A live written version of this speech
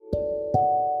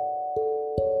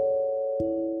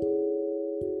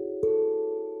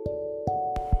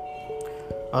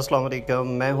السلام علیکم،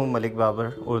 میں ہوں ملک بابر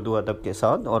اردو ادب کے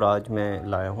ساتھ، اور آج میں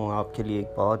لایا ہوں آپ کے لیے ایک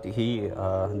بہت ہی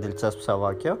دلچسپ سا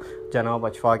واقعہ جناب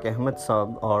اشفاق احمد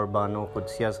صاحب اور بانو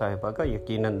قدسیہ صاحبہ کا۔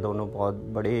 یقیناً دونوں بہت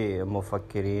بڑے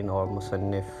مفکرین اور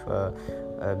مصنف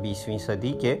 20ویں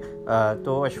صدی کے۔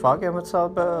 تو اشفاق احمد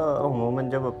صاحب عموماً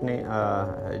جب اپنے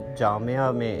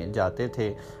جامعہ میں جاتے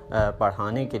تھے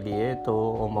پڑھانے کے لیے،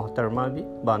 تو محترمہ بھی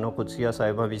بانو قدسیہ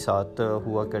صاحبہ بھی ساتھ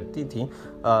ہوا کرتی تھیں۔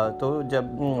 تو جب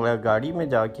گاڑی میں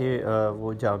جا کے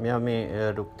وہ جامعہ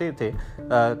میں رکتے تھے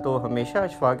تو ہمیشہ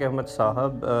اشفاق احمد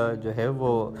صاحب جو ہے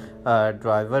وہ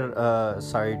ڈرائیور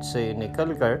سائڈ سے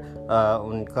نکل کر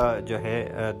ان کا جو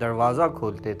ہے دروازہ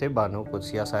کھولتے تھے بانو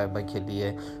قدسیہ صاحبہ کے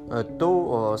لیے۔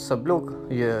 تو سب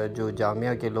لوگ یہ جو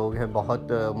جامعہ کے لوگ ہیں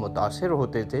بہت متاثر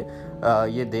ہوتے تھے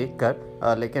یہ دیکھ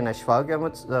کر، لیکن اشفاق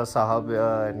احمد صاحب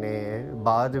نے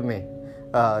بعد میں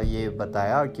یہ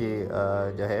بتایا کہ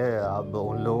جو ہے اب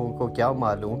ان لوگوں کو کیا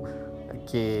معلوم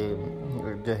کہ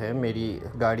جو ہے میری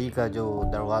گاڑی کا جو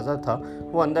دروازہ تھا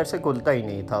وہ اندر سے کھلتا ہی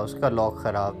نہیں تھا، اس کا لاک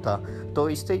خراب تھا۔ تو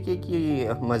اس طریقے کی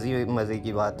مزے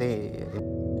کی باتیں